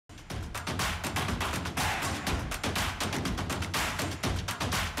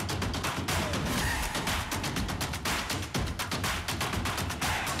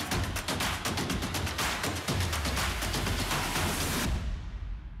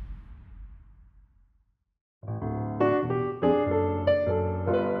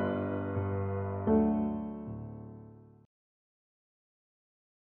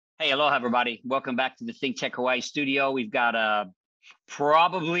Hey, aloha, everybody. Welcome back to the ThinkTech Hawaii studio. We've got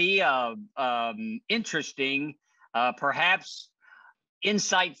probably interesting, perhaps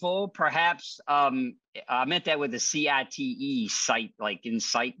insightful, perhaps I meant that with a CITE site, like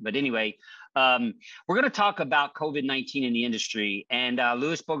insight. But anyway, we're going to talk about COVID-19 in the industry. And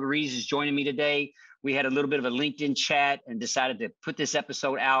Louis Boulgarides is joining me today. We had a little bit of a LinkedIn chat and decided to put this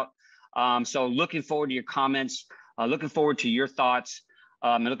episode out. So looking forward to your comments, looking forward to your thoughts.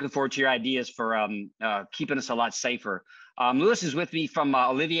 And looking forward to your ideas for keeping us a lot safer. Louis is with me from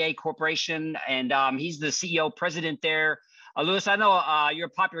Olivier Corporation, and he's the CEO president there. Louis, I know you're a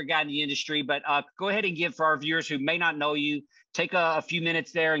popular guy in the industry, but go ahead and give, for our viewers who may not know you, take a few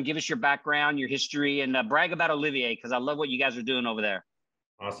minutes there and give us your background, your history, and brag about Olivier, because I love what you guys are doing over there.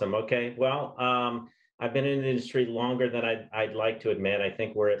 Awesome. Okay. Well, I've been in the industry longer than I'd like to admit. I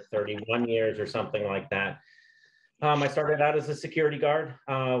think we're at 31 years or something like that. I started out as a security guard,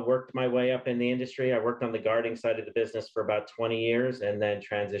 worked my way up in the industry. I worked on the guarding side of the business for about 20 years and then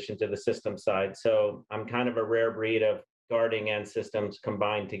transitioned to the system side. So I'm kind of a rare breed of guarding and systems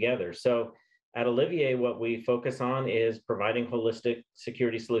combined together. So at Olivier, what we focus on is providing holistic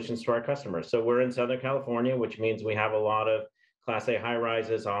security solutions to our customers. So we're in Southern California, which means we have a lot of Class A high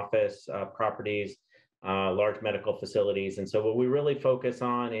rises, office properties, large medical facilities. And so what we really focus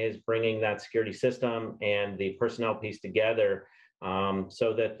on is bringing that security system and the personnel piece together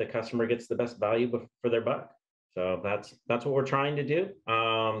so that the customer gets the best value for their buck. So that's what we're trying to do.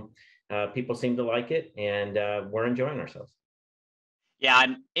 People seem to like it, and we're enjoying ourselves. Yeah,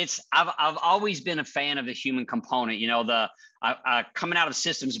 I've always been a fan of the human component. You know, coming out of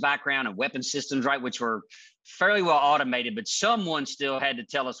systems background and weapon systems, right, which were fairly well automated, but someone still had to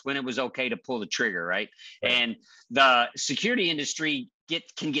tell us when it was okay to pull the trigger, right? And the security industry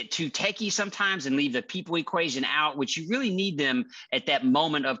can get too techie sometimes and leave the people equation out, which you really need them at that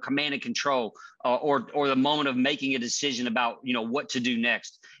moment of command and control, or the moment of making a decision about, you know, what to do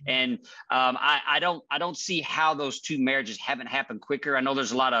next. And I don't see how those two marriages haven't happened quicker. I know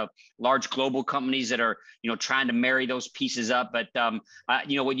there's a lot of large global companies that are, you know, trying to marry those pieces up, but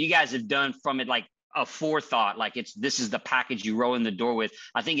you know, what you guys have done from it, like a forethought, like this is the package you roll in the door with.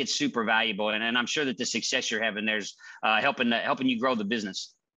 I think it's super valuable, and I'm sure that the success you're having there's helping you grow the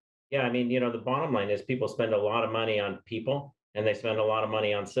business. Yeah, I mean, you know, the bottom line is people spend a lot of money on people, and they spend a lot of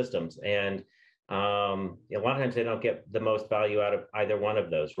money on systems, and a lot of times they don't get the most value out of either one of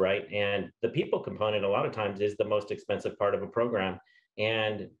those, right? And the people component a lot of times is the most expensive part of a program,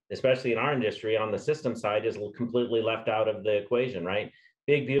 and especially in our industry, on the system side, is completely left out of the equation, right?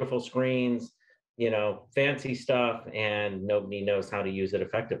 Big, beautiful screens, you know, fancy stuff, and nobody knows how to use it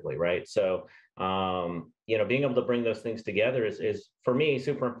effectively, right? So, you know, being able to bring those things together is for me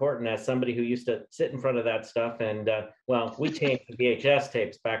super important as somebody who used to sit in front of that stuff. And well, we changed the VHS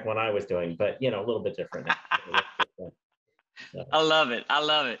tapes back when I was doing, but you know, a little bit different now. So. I love it. I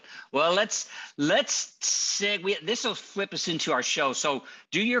love it. Well, let's segue. This will flip us into our show. So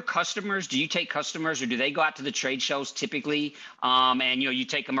do you take customers, or do they go out to the trade shows typically? And, you know, you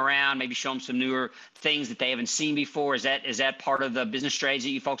take them around, maybe show them some newer things that they haven't seen before. Is that part of the business strategy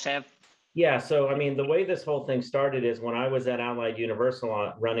that you folks have? Yeah, so I mean, the way this whole thing started is when I was at Allied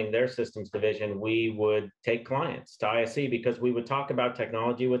Universal running their systems division, we would take clients to ISE because we would talk about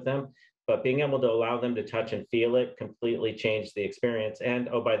technology with them, but being able to allow them to touch and feel it completely changed the experience. And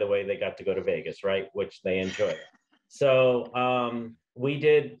oh, by the way, they got to go to Vegas, right? Which they enjoyed. So we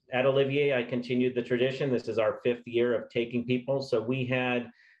did at Olivier, I continued the tradition. This is our 5th year of taking people. So we had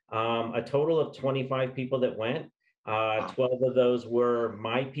a total of 25 people that went. 12 of those were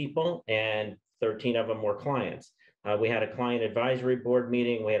my people and 13 of them were clients. We had a client advisory board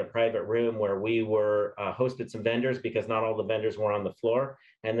meeting. We had a private room where we were hosted some vendors because not all the vendors were on the floor.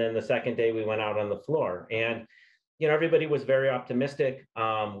 And then the second day we went out on the floor, and you know, everybody was very optimistic.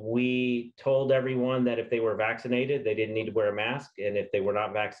 We told everyone that if they were vaccinated, they didn't need to wear a mask. And if they were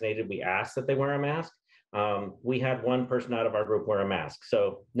not vaccinated, we asked that they wear a mask. We had one person out of our group wear a mask.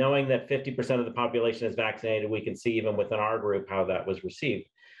 So knowing that 50% of the population is vaccinated, we can see even within our group how that was received.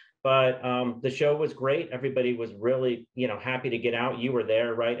 But the show was great. Everybody was really, you know, happy to get out. You were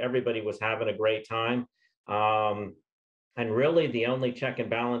there, right? Everybody was having a great time. And really the only check and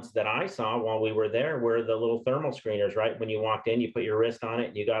balance that I saw while we were there were the little thermal screeners, right? When you walked in, you put your wrist on it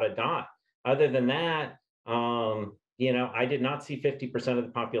and you got a dot. Other than that, you know, I did not see 50% of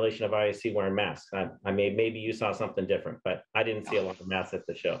the population of ISC wearing masks. I mean, maybe you saw something different, but I didn't see a lot of masks at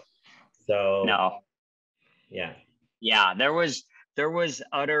the show. So no, yeah, there was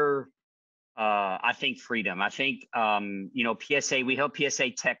utter, I think, freedom. I think, you know, PSA, we held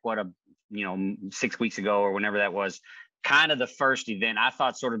PSA Tech, 6 weeks ago or whenever that was. kind of the first event. I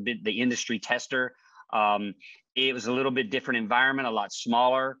thought sort of the industry tester. It was a little bit different environment, a lot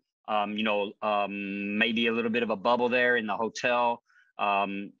smaller. Maybe a little bit of a bubble there in the hotel.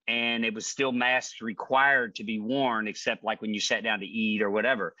 And it was still masks required to be worn, except like when you sat down to eat or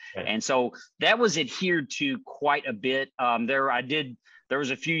whatever. Right. And so that was adhered to quite a bit. There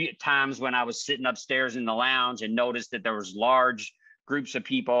was a few times when I was sitting upstairs in the lounge and noticed that there was large groups of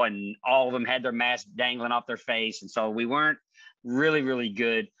people and all of them had their masks dangling off their face. And so we weren't really, really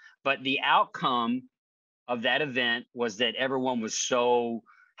good. But the outcome of that event was that everyone was so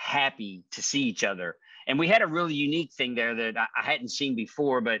happy to see each other. And we had a really unique thing there that I hadn't seen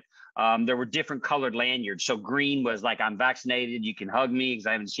before, but there were different colored lanyards. So green was like, I'm vaccinated, you can hug me because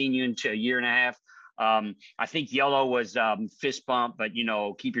I haven't seen you in a year and a half. I think yellow was fist bump, but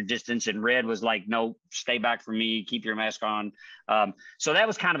keep your distance. And red was like, no, stay back from me, keep your mask on. So that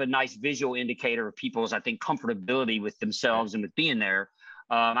was kind of a nice visual indicator of people's, I think, comfortability with themselves and with being there.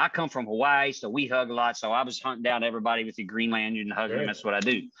 I come from Hawaii, so we hug a lot. So I was hunting down everybody with the green lanyard and hugging them. That's what I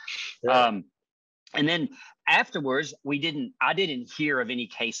do. And then afterwards, I didn't hear of any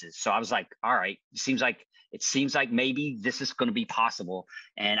cases. So I was like, all right, it seems like maybe this is going to be possible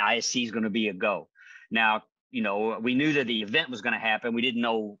and ISC is going to be a go. Now, we knew that the event was going to happen. We didn't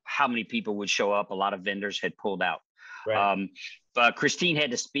know how many people would show up. A lot of vendors had pulled out. Right. But Christine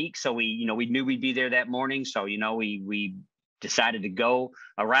had to speak. So we knew we'd be there that morning. So, we decided to go.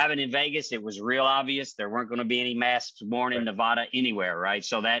 Arriving in Vegas, it was real obvious. There weren't going to be any masks worn in Nevada anywhere. Right.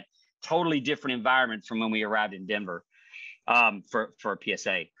 So that totally different environment from when we arrived in Denver for a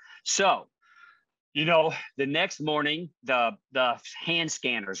PSA. So, the next morning, the hand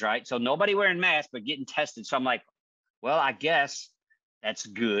scanners, right? So nobody wearing masks, but getting tested. So I'm like, well, I guess that's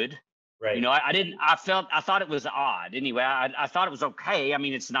good. Right. I thought it was odd. Anyway, I thought it was okay. I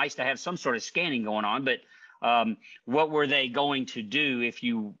mean, it's nice to have some sort of scanning going on, but what were they going to do if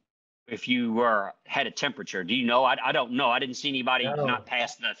you had a temperature? Do you know? I don't know. I didn't see anybody not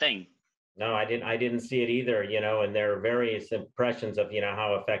pass the thing. No, I didn't see it either, and there are various impressions of,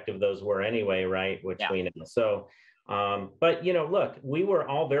 how effective those were anyway, right? Which we know. So, but, look, we were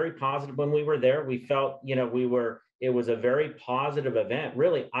all very positive when we were there. We felt, it was a very positive event.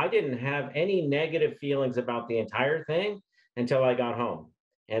 Really, I didn't have any negative feelings about the entire thing until I got home.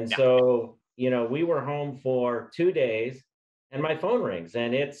 And so, we were home for 2 days and my phone rings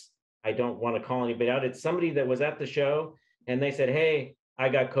and I don't want to call anybody out. It's somebody that was at the show and they said, hey, I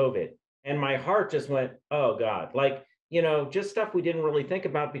got COVID. And my heart just went, oh God, just stuff we didn't really think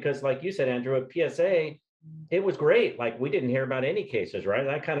about because like you said, Andrew, at PSA, it was great. Like we didn't hear about any cases, right?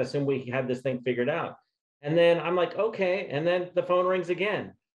 I kind of assumed we had this thing figured out. And then I'm like, okay. And then the phone rings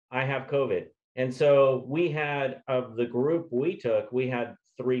again. I have COVID. And so we had, of the group we took, we had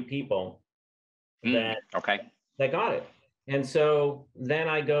 3 people that got it. And so then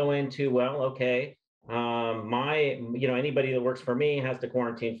I go into, well, okay, anybody that works for me has to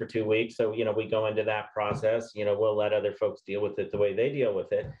quarantine for 2 weeks. So, we go into that process, we'll let other folks deal with it the way they deal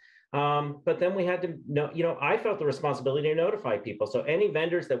with it. But then we had to know, I felt the responsibility to notify people. So any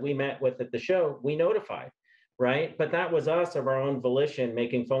vendors that we met with at the show, we notified, right? But that was us of our own volition,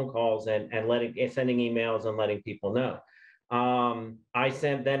 making phone calls and sending emails and letting people know. I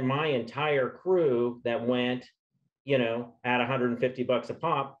sent then my entire crew that went at $150 a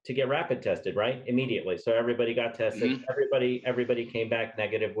pop to get rapid tested, right? Immediately. So everybody got tested. Mm-hmm. Everybody came back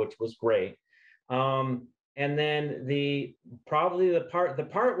negative, which was great. And then the part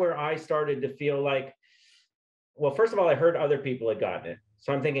where I started to feel like, well, first of all, I heard other people had gotten it.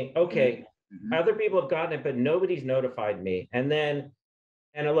 So I'm thinking, okay, other people have gotten it, but nobody's notified me. And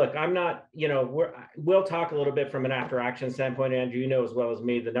look, I'm not, we'll talk a little bit from an after action standpoint, Andrew, as well as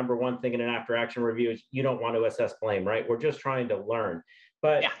me, the number one thing in an after action review is you don't want to assess blame, right? We're just trying to learn.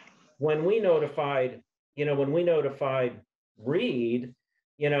 But when we notified Reed,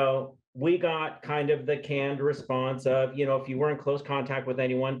 we got kind of the canned response of, if you were in close contact with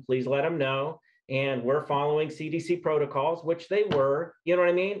anyone, please let them know. And we're following CDC protocols, which they were, you know what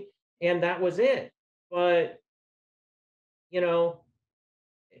I mean? And that was it. But,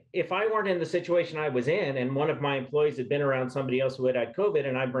 if I weren't in the situation I was in and one of my employees had been around somebody else who had COVID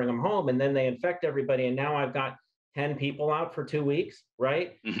and I bring them home and then they infect everybody and now I've got 10 people out for 2 weeks,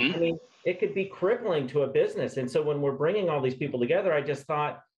 right? Mm-hmm. I mean, it could be crippling to a business. And so when we're bringing all these people together, I just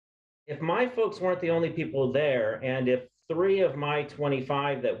thought, if my folks weren't the only people there and if 3 of my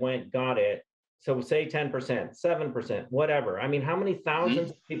 25 that went got it, so say 10%, 7%, whatever. I mean, how many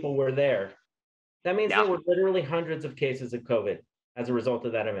thousands of people were there? That means there were literally hundreds of cases of COVID as a result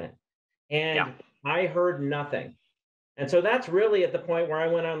of that event. And I heard nothing. And so that's really at the point where I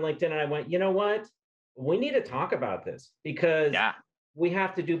went on LinkedIn and I went, you know what? we need to talk about this because Yeah. we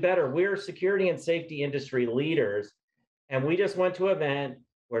have to do better. We're security and safety industry leaders, and we just went to an event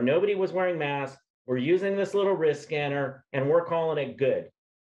where nobody was wearing masks. We're using this little wrist scanner, and we're calling it good.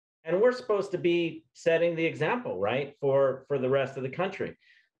 And we're supposed to be setting the example, right, for the rest of the country.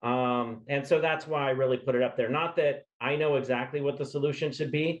 And so that's why I really put it up there. Not that I know exactly what the solution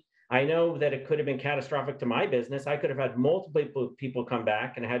should be. I know that it could have been catastrophic to my business. I could have had multiple people come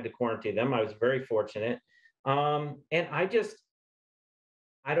back and had to quarantine them. I was very fortunate. And I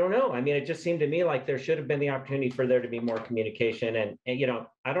don't know. I mean, it just seemed to me like there should have been the opportunity for there to be more communication. And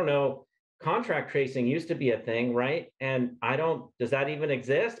I don't know. Contract tracing used to be a thing, right? And does that even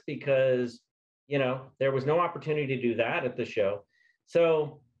exist? Because, there was no opportunity to do that at the show.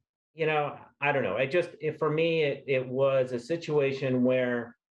 So, I don't know. For me, it was a situation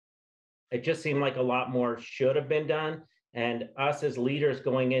where it just seemed like a lot more should have been done. And us as leaders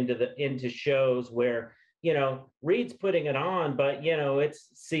going into shows where, Reed's putting it on, but it's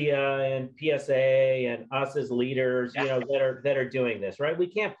SIA and PSA and us as leaders, Yeah. that are doing this, right? We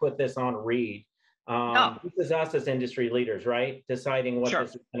can't put this on Reed. No. This is us as industry leaders, right? Deciding what Sure.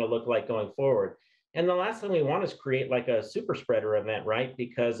 this is going to look like going forward. And the last thing we want is create like a super spreader event, right?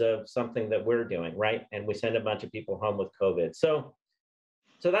 Because of something that we're doing, right? And we send a bunch of people home with COVID. So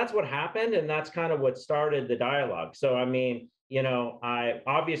that's what happened, and that's kind of what started the dialogue. So I mean, I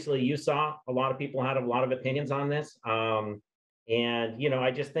obviously you saw a lot of people had a lot of opinions on this, and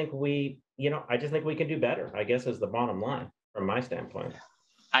I just think we can do better, I guess, is the bottom line from my standpoint.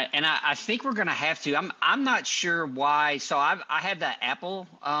 I think we're going to have to. I'm not sure why. So I have that Apple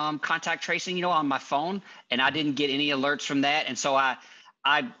contact tracing, on my phone, and I didn't get any alerts from that. And so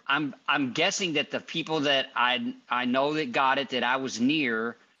I'm guessing that the people that I know that got it, that I was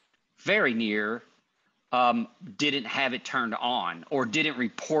near, very near, didn't have it turned on or didn't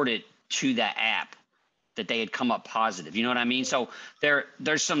report it to that app that they had come up positive. You know what I mean? So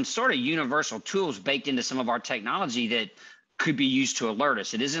there's some sort of universal tools baked into some of our technology that could be used to alert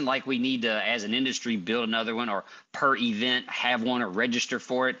us. It isn't like we need to, as an industry, build another one or per event have one or register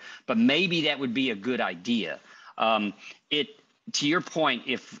for it. But maybe that would be a good idea. To your point,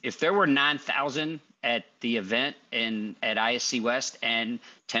 if there were 9,000 at the event and at ISC West and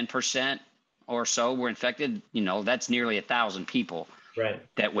 10% or so were infected, that's nearly 1,000 people. Right.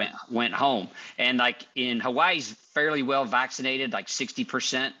 That went home. And like in Hawaii's fairly well vaccinated, like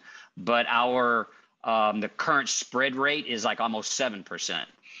 60%, but the current spread rate is like almost 7%. Right.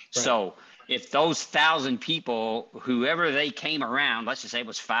 So if those 1,000 people, whoever they came around, let's just say it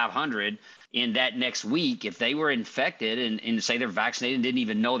was 500 in that next week, if they were infected and say they're vaccinated and didn't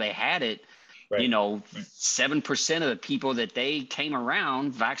even know they had it, right. 7% of the people that they came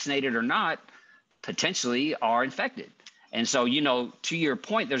around, vaccinated or not, potentially are infected. And so, to your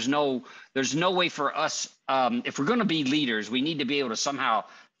point, there's no way for us, if we're going to be leaders, we need to be able to somehow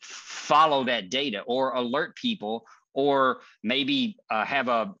follow that data or alert people, or maybe have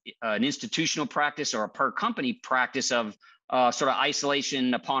an institutional practice or a per company practice of sort of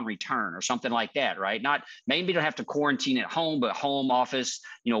isolation upon return or something like that, right? Maybe you don't have to quarantine at home, but home office,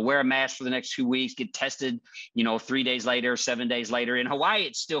 wear a mask for the next 2 weeks, get tested, 3 days later, 7 days later. In Hawaii,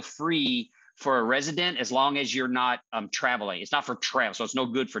 it's still free for a resident as long as you're not traveling. It's not for travel, so it's no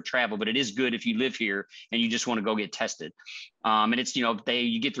good for travel, but it is good if you live here and you just want to go get tested. And it's,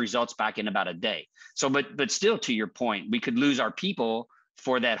 you get the results back in about a day. So, but still, to your point, we could lose our people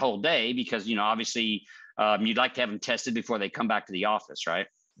for that whole day because, obviously you'd like to have them tested before they come back to the office, right?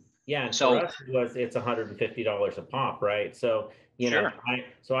 Yeah, and for us, it's $150 a pop, right? So, sure.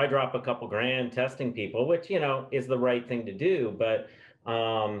 I drop a couple grand testing people, which, is the right thing to do. But,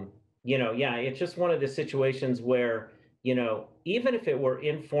 yeah, it's just one of the situations where, even if it were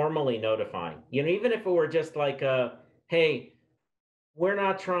informally notifying, even if it were just like, hey, we're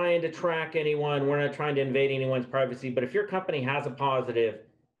not trying to track anyone, we're not trying to invade anyone's privacy, but if your company has a positive,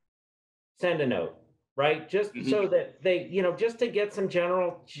 send a note, right? Just so that they, just to get some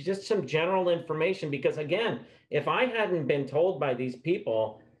general information. Because again, if I hadn't been told by these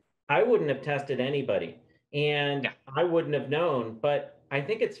people, I wouldn't have tested anybody and I wouldn't have known. But I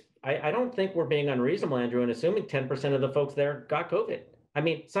think I don't think we're being unreasonable, Andrew, in assuming 10% of the folks there got COVID. I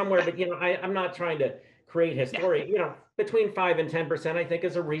mean, somewhere, but I'm not trying to create history, between 5 and 10%, I think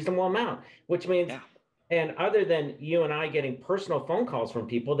is a reasonable amount, which means, and other than you and I getting personal phone calls from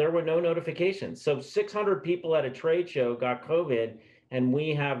people, there were no notifications. So 600 people at a trade show got COVID, and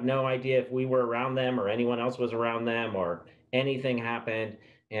we have no idea if we were around them or anyone else was around them or anything happened.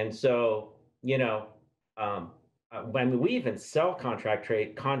 And so, I mean, we even sell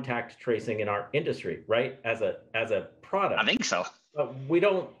contact tracing in our industry, right? As a product. I think so. we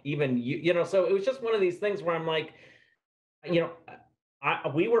don't even, so it was just one of these things where I'm like, you know,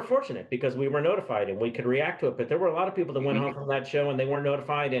 we were fortunate because we were notified and we could react to it. But there were a lot of people that went Mhm. home from that show and they weren't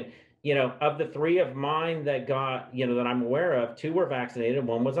notified. And, of the three of mine that got, that I'm aware of, two were vaccinated,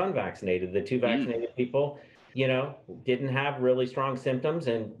 one was unvaccinated. The two Mm. vaccinated people, didn't have really strong symptoms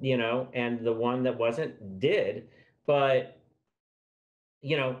and, and the one that wasn't did. But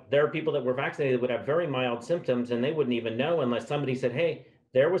there are people that were vaccinated that would have very mild symptoms and they wouldn't even know unless somebody said, hey,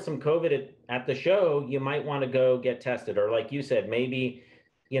 there was some COVID at the show, you might want to go get tested. Or like you said, maybe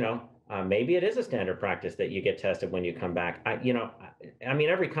it is a standard practice that you get tested when you come back. I mean,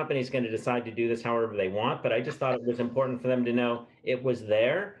 every company is going to decide to do this however they want, but I just thought it was important for them to know it was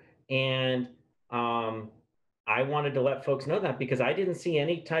there. And I wanted to let folks know that because I didn't see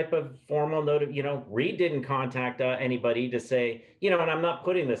any type of formal note. Reed didn't contact anybody to say, and I'm not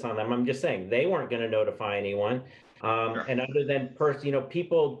putting this on them. I'm just saying they weren't going to notify anyone. Sure. And other than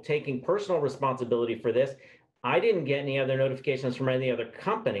people taking personal responsibility for this, I didn't get any other notifications from any other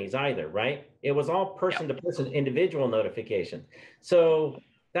companies either, right? It was all person to person, individual notification. So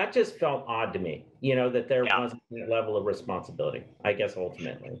that just felt odd to me, that there Yeah. wasn't that level of responsibility, I guess,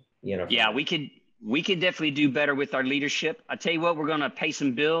 ultimately, Yeah, we could definitely do better with our leadership. I tell you what, we're going to pay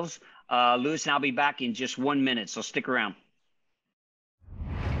some bills. Louis and I'll be back in just 1 minute, so stick around.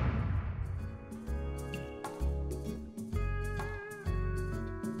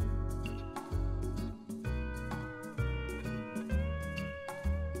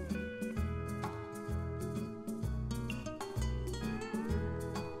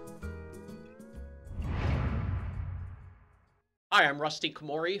 Hi, I'm Rusty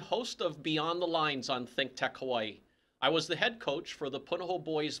Komori, host of Beyond the Lines on ThinkTech Hawaii. I was the head coach for the Punahou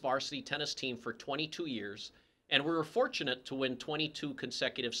Boys varsity tennis team for 22 years, and we were fortunate to win 22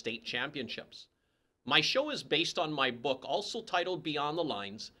 consecutive state championships. My show is based on my book, also titled Beyond the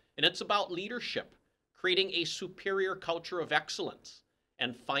Lines, and it's about leadership, creating a superior culture of excellence,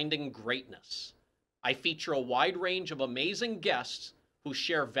 and finding greatness. I feature a wide range of amazing guests who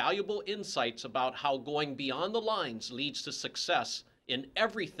share valuable insights about how going beyond the lines leads to success in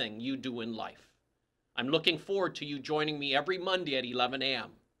everything you do in life. I'm looking forward to you joining me every Monday at 11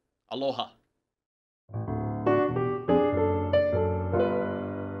 a.m. Aloha.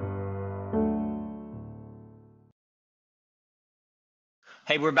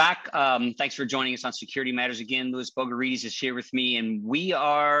 Hey, we're back. Thanks for joining us on Security Matters again. Louis Boulgarides is here with me, and we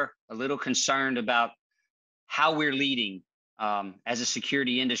are a little concerned about how we're leading as a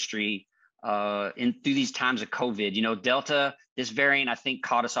security industry through these times of COVID. Delta, this variant, I think,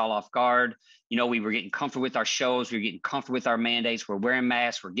 caught us all off guard. We were getting comfortable with our shows. We were getting comfortable with our mandates. We're wearing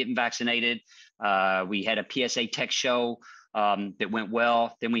masks. We're getting vaccinated. We had a PSA Tech show that went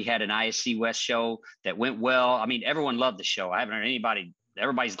well. Then we had an ISC West show that went well. I mean, everyone loved the show. I haven't heard anybody.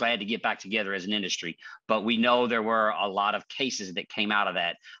 Everybody's glad to get back together as an industry, but we know there were a lot of cases that came out of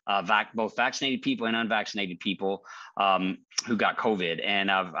that, both vaccinated people and unvaccinated people who got COVID. And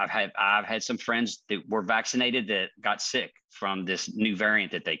I've had some friends that were vaccinated that got sick from this new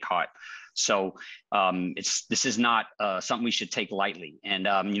variant that they caught. So this is not something we should take lightly. And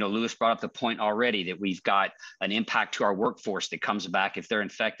Louis brought up the point already that we've got an impact to our workforce that comes back. If they're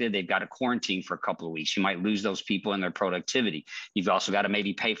infected, they've got to quarantine for a couple of weeks. You might lose those people and their productivity. You've also got to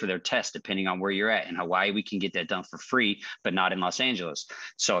maybe pay for their test depending on where you're at. In Hawaii, we can get that done for free, but not in Los Angeles.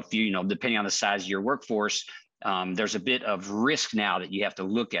 So if depending on the size of your workforce, there's a bit of risk now that you have to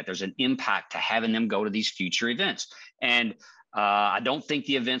look at. There's an impact to having them go to these future events. And I don't think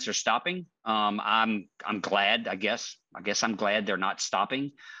the events are stopping. I'm glad, I guess I'm glad they're not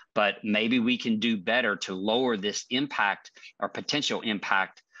stopping, but maybe we can do better to lower this impact or potential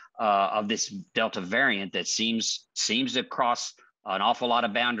impact of this Delta variant that seems to cross an awful lot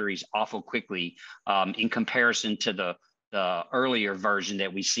of boundaries awful quickly in comparison to the earlier version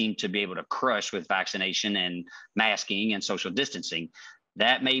that we seem to be able to crush with vaccination and masking and social distancing.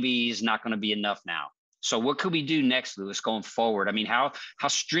 That maybe is not going to be enough now. So what could we do next, Louis, going forward? I mean, how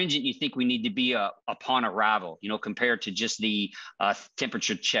stringent you think we need to be upon arrival, compared to just the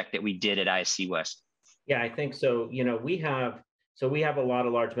temperature check that we did at ISC West? Yeah, I think so. We have a lot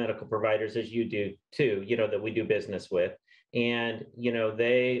of large medical providers, as you do too, that we do business with. And,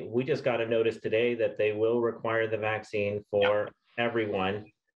 we just got a notice today that they will require the vaccine for everyone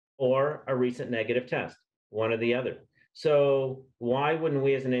or a recent negative test, one or the other. So why wouldn't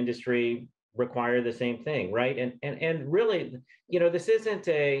we as an industry require the same thing, right? And really, this isn't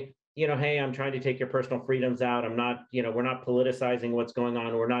a, hey, I'm trying to take your personal freedoms out. I'm not, we're not politicizing what's going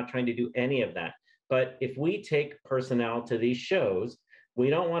on. We're not trying to do any of that. But if we take personnel to these shows, we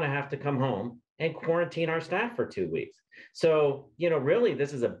don't want to have to come home and quarantine our staff for 2 weeks. So, really,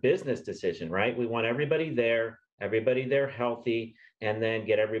 this is a business decision, right? We want everybody there healthy, and then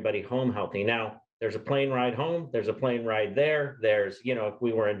get everybody home healthy. Now, there's a plane ride home, there's a plane ride there. There's, if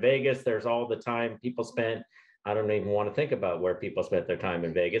we were in Vegas, there's all the time people spent. I don't even want to think about where people spent their time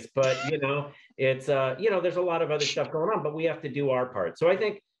in Vegas, but it's there's a lot of other stuff going on, but we have to do our part. So I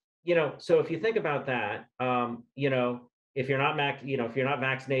think, so if you think about that, if you're not if you're not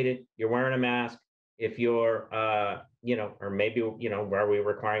vaccinated, you're wearing a mask. If you're or maybe where we're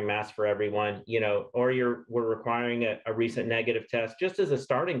requiring masks for everyone, or we're requiring a recent negative test just as a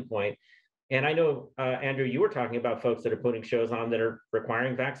starting point. And I know, Andrew, you were talking about folks that are putting shows on that are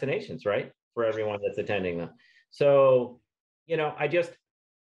requiring vaccinations, right, for everyone that's attending them. So,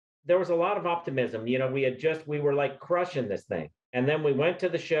 there was a lot of optimism. We were like crushing this thing. And then we went to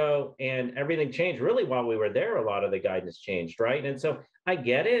the show and everything changed. Really, while we were there, a lot of the guidance changed, right? And so I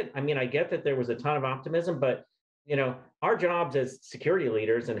get it. I mean, I get that there was a ton of optimism, but, our jobs as security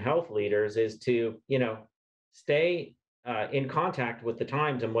leaders and health leaders is to, stay in contact with the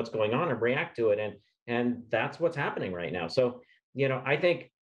times and what's going on and react to it. And that's what's happening right now. So, I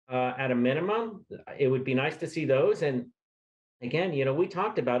think at a minimum, it would be nice to see those. And again, we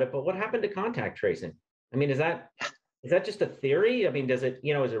talked about it, but what happened to contact tracing? I mean, is that just a theory? I mean, does it,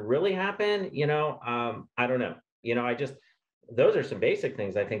 does it really happen? I don't know. Those are some basic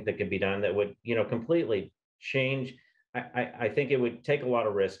things I think that could be done that would, completely change. I think it would take a lot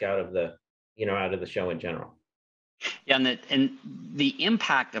of risk out of the show in general. Yeah, and the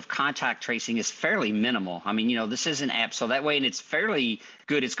impact of contact tracing is fairly minimal. I mean, this is an app, so that way, and it's fairly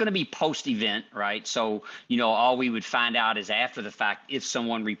good. It's going to be post-event, right? So, all we would find out is after the fact if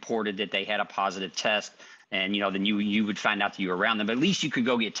someone reported that they had a positive test, and then you would find out that you were around them. But at least you could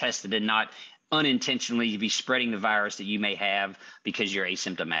go get tested and not unintentionally be spreading the virus that you may have because you're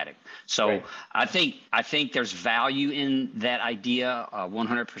asymptomatic. So right. I think there's value in that idea,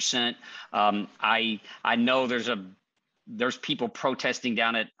 100%. I know there's people protesting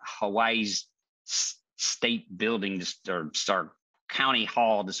down at Hawaii's state building or county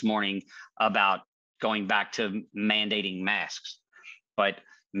hall this morning about going back to mandating masks, but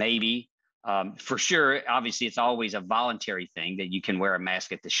maybe. For sure, obviously, it's always a voluntary thing that you can wear a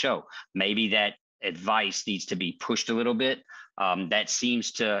mask at the show. Maybe that advice needs to be pushed a little bit. That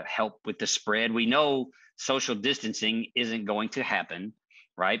seems to help with the spread. We know social distancing isn't going to happen,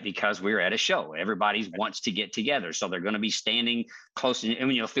 right? Because we're at a show. Everybody wants to get together. So they're going to be standing close. And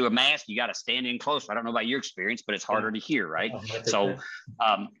when through a mask, you got to stand in close. I don't know about your experience, but it's harder to hear, right?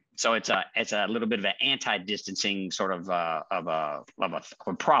 100%. So it's a little bit of an anti-distancing sort of a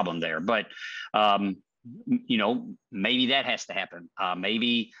problem there, but maybe that has to happen.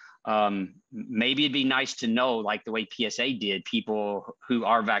 Maybe it'd be nice to know, like the way PSA did, people who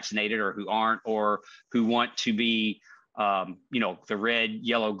are vaccinated or who aren't, or who want to be the red,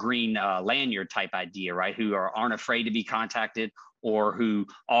 yellow, green lanyard type idea, right? Who aren't afraid to be contacted, or who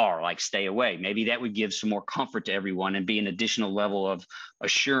are like, stay away. Maybe that would give some more comfort to everyone and be an additional level of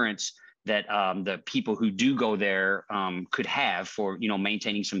assurance that the people who do go there could have for,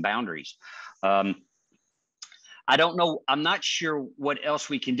 maintaining some boundaries. I don't know. I'm not sure what else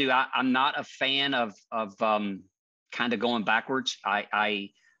we can do. I'm not a fan of kind of going backwards.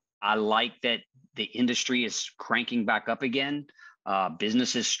 I like that the industry is cranking back up again.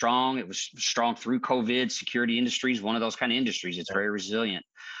 Business is strong. It was strong through COVID. Security industry is one of those kind of industries. It's very resilient.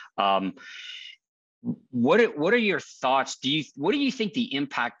 What are your thoughts? What do you think the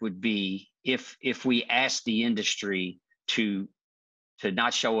impact would be if we asked the industry to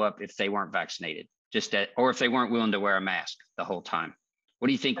not show up if they weren't vaccinated, or if they weren't willing to wear a mask the whole time? What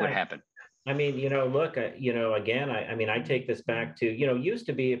do you think would happen? I mean, look, again, I take this back to, used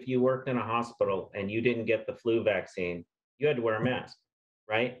to be if you worked in a hospital and you didn't get the flu vaccine, you had to wear a mask,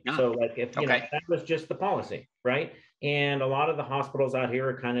 right? Oh, so like if, that was just the policy, right? And a lot of the hospitals out here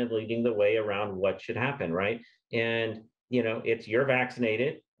are kind of leading the way around what should happen, right? And, it's you're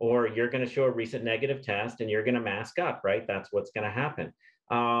vaccinated or you're going to show a recent negative test and you're going to mask up, right? That's what's going to happen.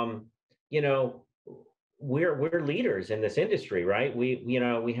 We're leaders in this industry, right?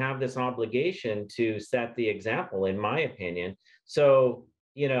 We have this obligation to set the example, in my opinion. So,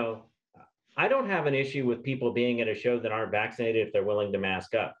 I don't have an issue with people being at a show that aren't vaccinated if they're willing to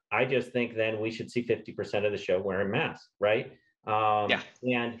mask up. I just think then we should see 50% of the show wearing masks, right? Yeah.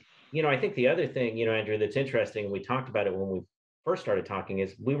 And, I think the other thing, Andrew, that's interesting, we talked about it when we first started talking,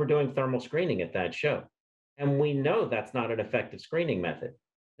 is we were doing thermal screening at that show. And we know that's not an effective screening method.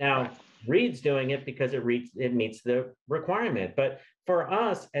 Now, Reed's doing it because it meets the requirement. But for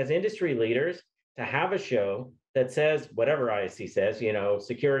us as industry leaders to have a show that says whatever ISC says,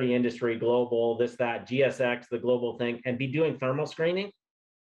 security industry, global, this, that, GSX, the global thing, and be doing thermal screening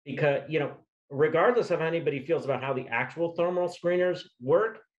because, regardless of how anybody feels about how the actual thermal screeners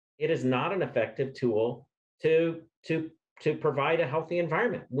work, it is not an effective tool to provide a healthy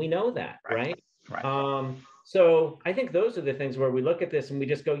environment. We know that, right? So I think those are the things where we look at this and we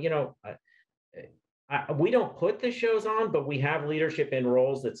just go, we don't put the shows on, but we have leadership in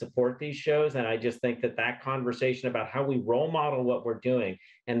roles that support these shows. And I just think that conversation about how we role model what we're doing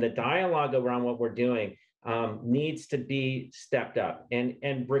and the dialogue around what we're doing needs to be stepped up.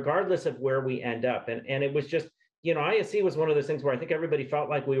 And regardless of where we end up, and it was just, ISC was one of those things where I think everybody felt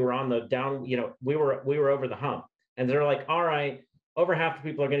like we were on the down, we were over the hump. And they're like, all right, over half the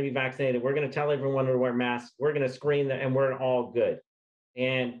people are going to be vaccinated. We're going to tell everyone to wear masks. We're going to screen them, and we're all good.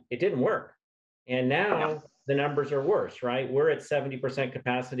 And it didn't work. And now the numbers are worse, right? We're at 70%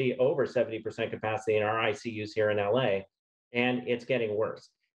 capacity, over 70% capacity in our ICUs here in LA, and it's getting worse.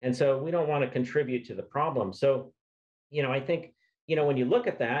 And so we don't want to contribute to the problem. So, I think, when you look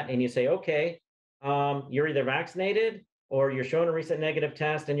at that and you say, okay, you're either vaccinated or you're showing a recent negative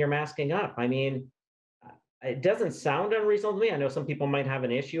test and you're masking up. I mean, it doesn't sound unreasonable to me. I know some people might have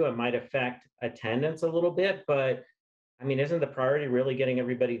an issue. It might affect attendance a little bit, but I mean, isn't the priority really getting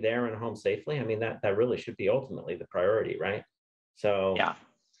everybody there and home safely? I mean, that really should be ultimately the priority, right? So yeah.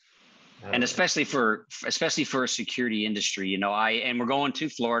 And especially for a security industry, and we're going to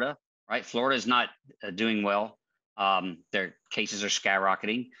Florida, right? Florida is not doing well. Their cases are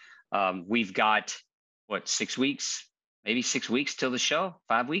skyrocketing. We've got 6 weeks, maybe 6 weeks till the show,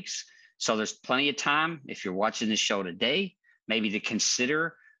 5 weeks. So there's plenty of time if you're watching this show today, maybe to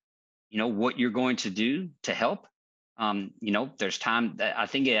consider, what you're going to do to help. There's time. I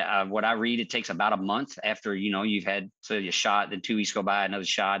think what I read, it takes about a month after, you've had your shot, then 2 weeks go by, another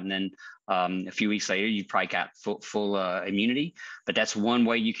shot, and then a few weeks later, you probably got full immunity. But that's one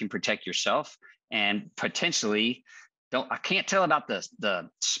way you can protect yourself and potentially I can't tell about the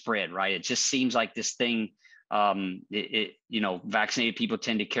spread, right? It just seems like this thing, vaccinated people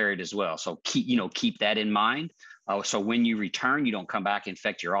tend to carry it as well. So keep that in mind. So when you return, you don't come back and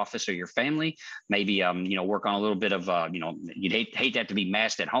infect your office or your family. Maybe work on a little bit of you'd hate to have to be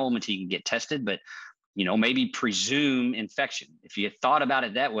masked at home until you can get tested, but maybe presume infection. If you thought about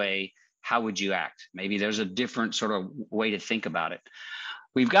it that way, how would you act? Maybe there's a different sort of way to think about it.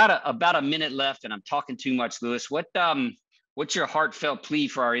 We've got about a minute left, and I'm talking too much, Louis. What's your heartfelt plea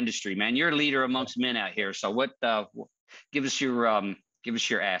for our industry, man? You're a leader amongst men out here. So give us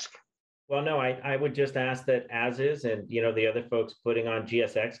your ask. Well, no, I would just ask that as is, and the other folks putting on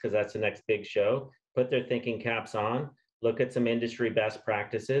GSX, because that's the next big show, put their thinking caps on, look at some industry best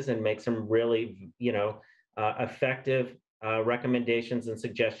practices and make some really, effective recommendations and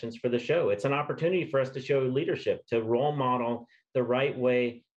suggestions for the show. It's an opportunity for us to show leadership, to role model the right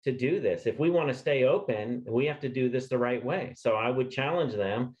way to do this. If we want to stay open, we have to do this the right way. So I would challenge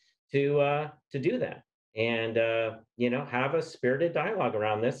them to do that. And have a spirited dialogue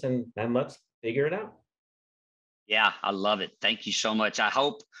around this, and let's figure it out. Yeah, I love it. Thank you so much. I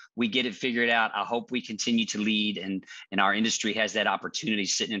hope we get it figured out. I hope we continue to lead, and our industry has that opportunity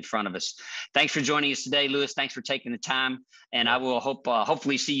sitting in front of us. Thanks for joining us today, Louis. Thanks for taking the time, and I will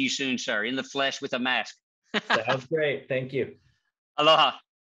hopefully see you soon, sir, in the flesh with a mask. Sounds great. Thank you. Aloha.